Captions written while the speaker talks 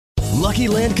Lucky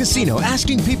Land Casino,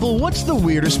 asking people, what's the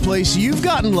weirdest place you've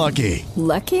gotten lucky?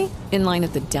 Lucky? In line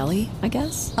at the deli, I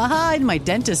guess? Aha, in my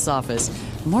dentist's office.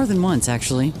 More than once,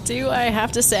 actually. Do I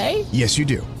have to say? Yes, you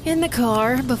do. In the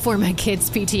car before my kids'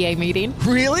 PTA meeting.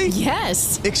 Really?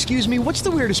 Yes. Excuse me, what's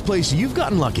the weirdest place you've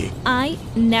gotten lucky? I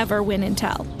never win and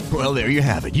tell. Well, there you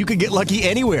have it. You can get lucky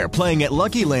anywhere, playing at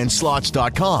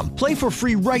LuckyLandSlots.com. Play for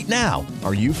free right now.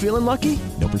 Are you feeling lucky?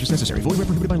 No purchase necessary. Void where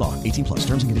prohibited by law. 18 plus.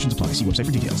 Terms and conditions apply. See website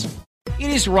for details.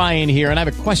 It is Ryan here, and I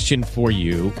have a question for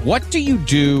you. What do you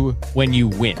do when you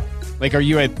win? Like, are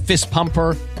you a fist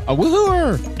pumper, a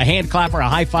woohooer, a hand clapper, a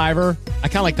high fiver? I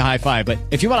kind of like the high five, but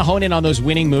if you want to hone in on those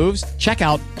winning moves, check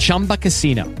out Chumba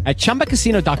Casino. At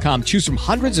ChumbaCasino.com, choose from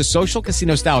hundreds of social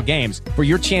casino-style games for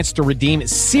your chance to redeem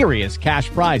serious cash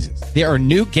prizes. There are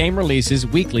new game releases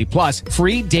weekly, plus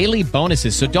free daily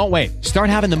bonuses. So don't wait. Start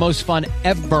having the most fun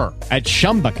ever at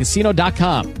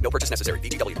ChumbaCasino.com. No purchase necessary.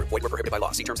 VGW. Void where prohibited by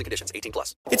law. See terms and conditions. 18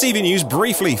 plus. It's EV News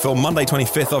briefly for Monday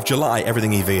 25th of July.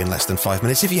 Everything EV in less than 5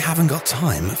 minutes if you haven't got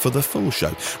time for the full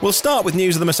show. We'll start with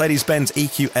news of the Mercedes-Benz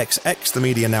EQXX. The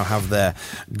media now have their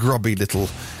grubby little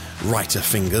writer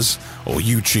fingers or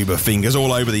YouTuber fingers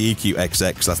all over the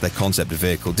EQXX. That's their concept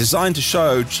vehicle, designed to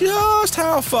show just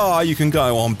how far you can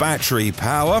go on battery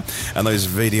power. And those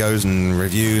videos and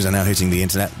reviews are now hitting the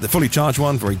internet. The fully charged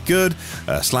one, very good.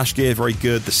 Slash gear, very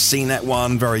good. The CNET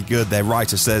one, very good. Their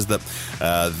writer says that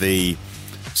the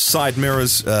side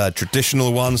mirrors,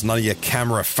 traditional ones, none of your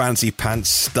camera fancy pants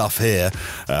stuff here,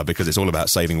 because it's all about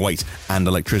saving weight and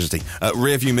electricity.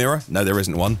 Rear view mirror, no, there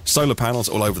isn't one. Solar panels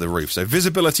all over the roof. So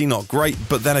visibility, not great,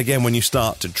 but then again, when you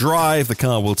start to drive, the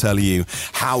car will tell you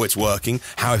how it's working,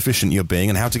 how efficient you're being,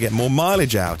 and how to get more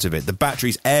mileage out of it. The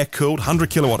battery's air-cooled, 100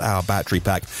 kilowatt hour battery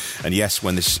pack. And yes,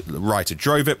 when this writer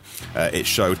drove it, it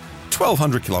showed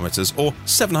 1,200 kilometres or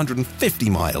 750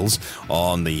 miles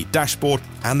on the dashboard,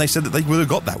 and they said that they would have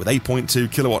got that with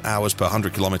 8.2 kilowatt hours per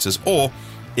 100 kilometres, or,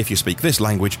 if you speak this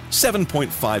language,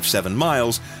 7.57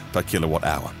 miles per kilowatt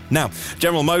hour. Now,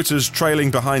 General Motors trailing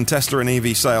behind Tesla in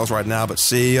EV sales right now, but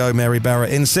CEO Mary Barra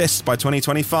insists by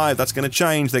 2025 that's going to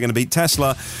change. They're going to beat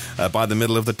Tesla by the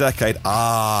middle of the decade.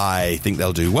 I think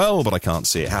they'll do well, but I can't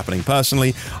see it happening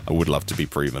personally. I would love to be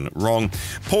proven wrong.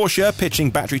 Porsche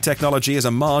pitching battery technology as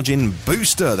a margin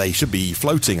booster. They should be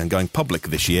floating and going public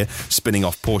this year, spinning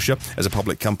off Porsche as a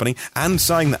public company and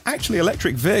saying that actually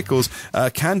electric vehicles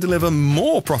can deliver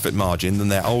more profit margin than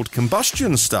their old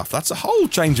combustion stuff. That's a whole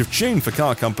change of tune for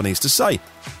car companies to say.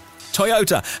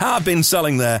 Toyota have been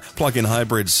selling their plug-in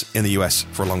hybrids in the US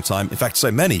for a long time. In fact,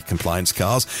 so many compliance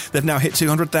cars, they've now hit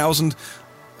 200,000.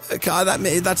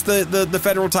 That's the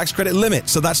federal tax credit limit,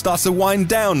 so that starts to wind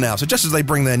down now. So just as they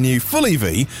bring their new full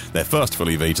EV, their first full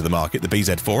EV to the market, the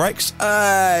BZ4X,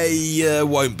 you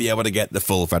won't be able to get the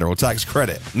full federal tax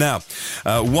credit. Now,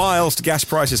 whilst gas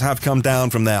prices have come down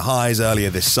from their highs earlier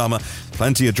this summer,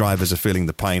 plenty of drivers are feeling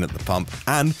the pain at the pump,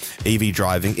 and EV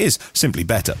driving is simply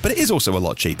better, but it is also a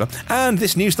lot cheaper. And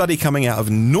this new study coming out of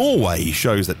Norway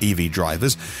shows that EV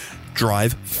drivers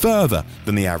drive further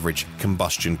than the average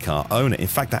combustion car owner. In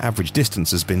fact, that average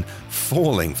distance has been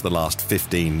falling for the last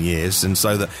 15 years, and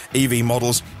so the EV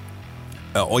models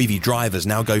or EV drivers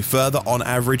now go further on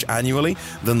average annually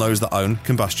than those that own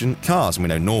combustion cars. And we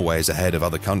know Norway is ahead of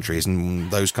other countries,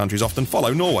 and those countries often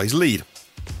follow Norway's lead.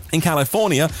 In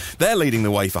California, they're leading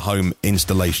the way for home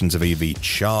installations of EV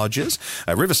chargers.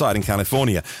 Riverside in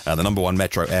California, the number one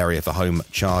metro area for home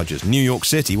chargers. New York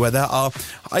City, where there are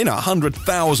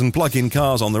 100,000 plug-in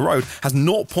cars on the road, has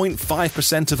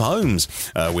 0.5% of homes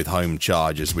with home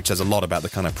chargers, which says a lot about the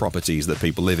kind of properties that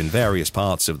people live in various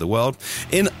parts of the world.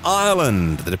 In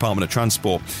Ireland, the Department of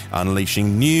Transport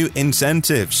unleashing new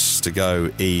incentives to go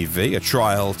EV, a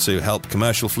trial to help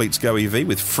commercial fleets go EV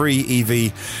with free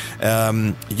EV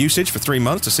usage for 3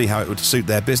 months to see how it would suit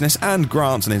their business, and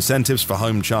grants and incentives for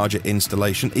home charger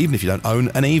installation, even if you don't own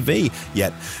an EV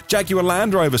yet. Jaguar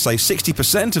Land Rover say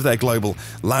 60% of their global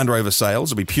Land Rover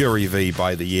sales will be pure EV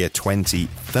by the year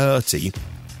 2030.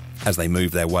 As they move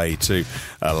their way to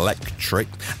electric.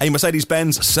 A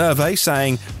Mercedes-Benz survey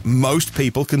saying most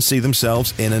people can see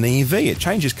themselves in an EV. It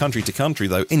changes country to country,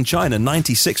 though. In China,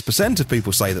 96% of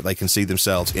people say that they can see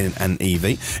themselves in an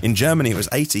EV. In Germany, it was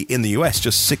 80%. In the US,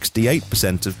 just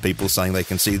 68% of people saying they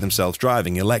can see themselves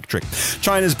driving electric.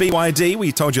 China's BYD,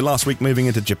 we told you last week, moving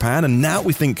into Japan, and now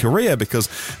we think Korea, because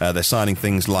they're signing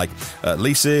things like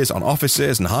leases on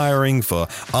offices and hiring for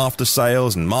after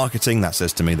sales and marketing. That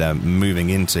says to me they're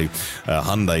moving into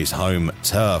Hyundai's home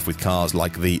turf with cars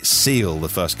like the Seal, the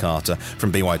first car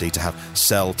from BYD to have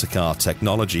cell-to-car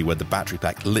technology where the battery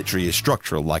pack literally is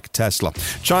structural like Tesla.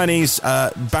 Chinese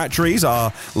batteries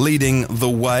are leading the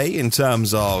way in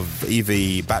terms of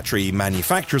EV battery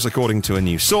manufacturers, according to a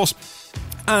new source.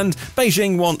 And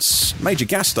Beijing wants major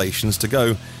gas stations to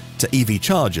go to EV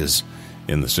chargers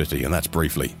in the city, and that's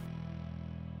briefly.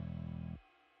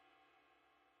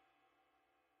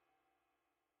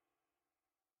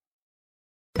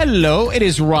 Hello, it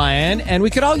is Ryan, and we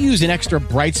could all use an extra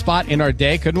bright spot in our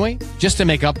day, couldn't we? Just to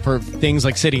make up for things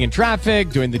like sitting in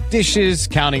traffic, doing the dishes,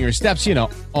 counting your steps,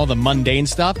 all the mundane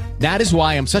stuff. That is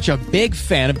why I'm such a big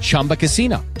fan of Chumba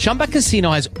Casino. Chumba Casino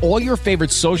has all your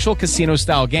favorite social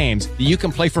casino-style games that you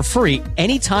can play for free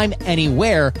anytime,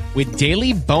 anywhere with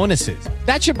daily bonuses.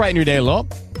 That should brighten your day a little.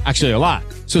 Actually, a lot.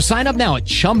 So sign up now at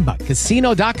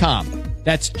ChumbaCasino.com.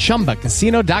 That's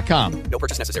ChumbaCasino.com. No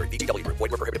purchase necessary. VGW Group.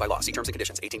 Void where prohibited by law. See terms and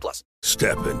conditions. 18+.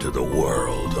 Step into the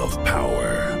world of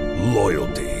power,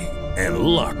 loyalty, and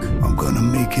luck. I'm gonna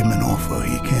make him an offer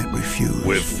he can't refuse.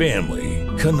 With family,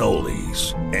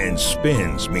 cannolis, and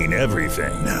spins mean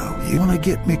everything. Now, you wanna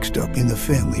get mixed up in the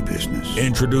family business.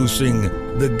 Introducing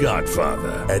The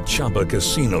Godfather at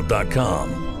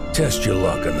ChumbaCasino.com. Test your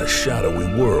luck in the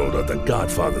shadowy world of The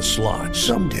Godfather slot.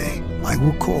 Someday, I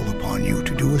will call upon you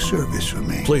to do a service for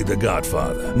me. Play The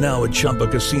Godfather, now at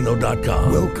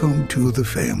ChumbaCasino.com. Welcome to the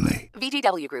family.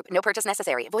 VGW Group. No purchase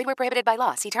necessary. Void where prohibited by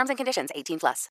law. See terms and conditions. 18+.